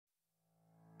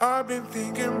I've been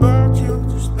thinking about you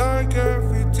just like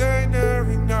every day and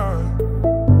every night.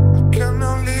 I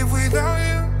cannot live without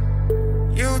you.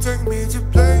 You take me to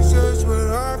places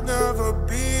where I've never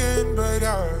been, but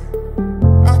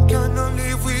I cannot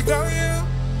live without you.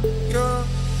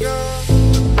 Yeah.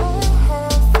 My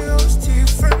heart feels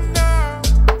different now.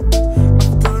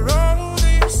 After all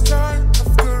this time,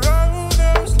 after all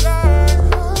those lies,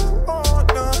 I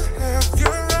wanna have you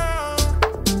around.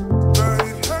 But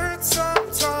it hurts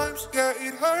sometimes, yeah,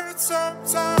 it hurts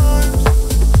sometimes.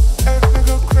 And I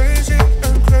go crazy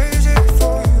and crazy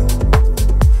for you.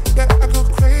 Yeah, I go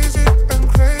crazy and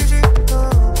crazy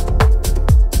now.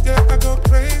 Yeah, I go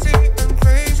crazy and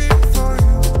crazy for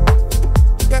you.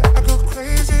 Yeah, I go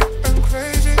crazy and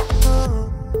crazy now.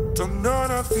 Don't know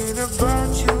nothing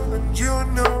about you, and you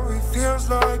know it feels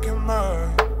like you're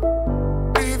mine.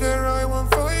 Be the right one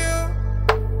for you.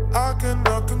 I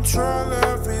cannot control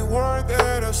every word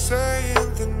that I say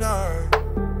in the night.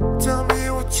 Tell me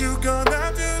what you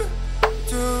gonna do.